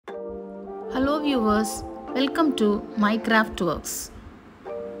Hello viewers, welcome to My Craft Works.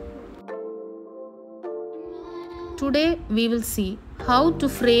 Today we will see how to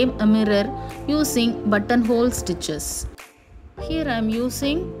frame a mirror using buttonhole stitches. Here I am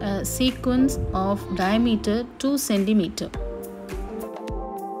using a sequence of diameter 2 cm.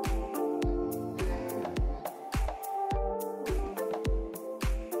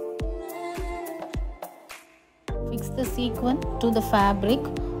 Fix the sequin to the fabric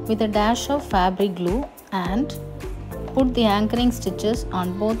with a dash of fabric glue and put the anchoring stitches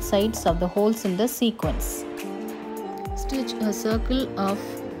on both sides of the holes in the sequence. Stitch a circle of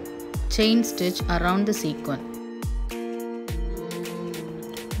chain stitch around the sequin.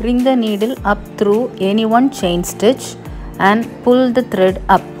 Bring the needle up through any one chain stitch and pull the thread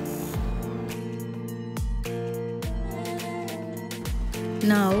up.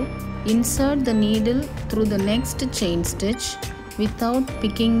 Now insert the needle through the next chain stitch without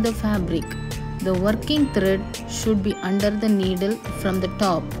picking the fabric. The working thread should be under the needle from the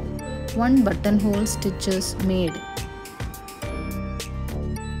top. One buttonhole stitch is made.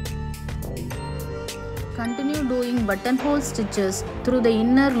 Continue doing buttonhole stitches through the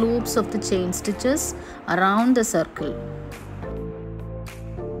inner loops of the chain stitches around the circle.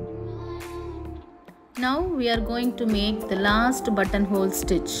 Now we are going to make the last buttonhole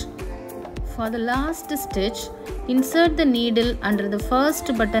stitch. For the last stitch, insert the needle under the first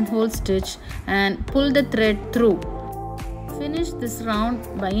buttonhole stitch and pull the thread through. Finish this round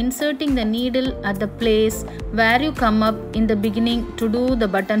by inserting the needle at the place where you come up in the beginning to do the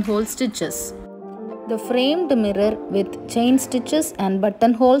buttonhole stitches. The framed mirror with chain stitches and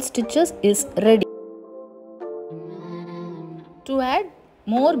buttonhole stitches is ready. To add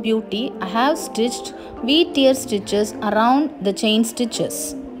more beauty, I have stitched Wheatear stitches around the chain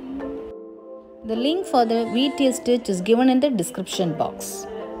stitches. The link for the Wheatear stitch is given in the description box.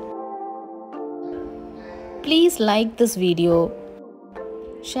 Please like this video,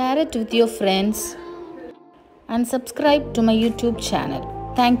 share it with your friends and subscribe to my YouTube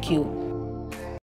channel. Thank you.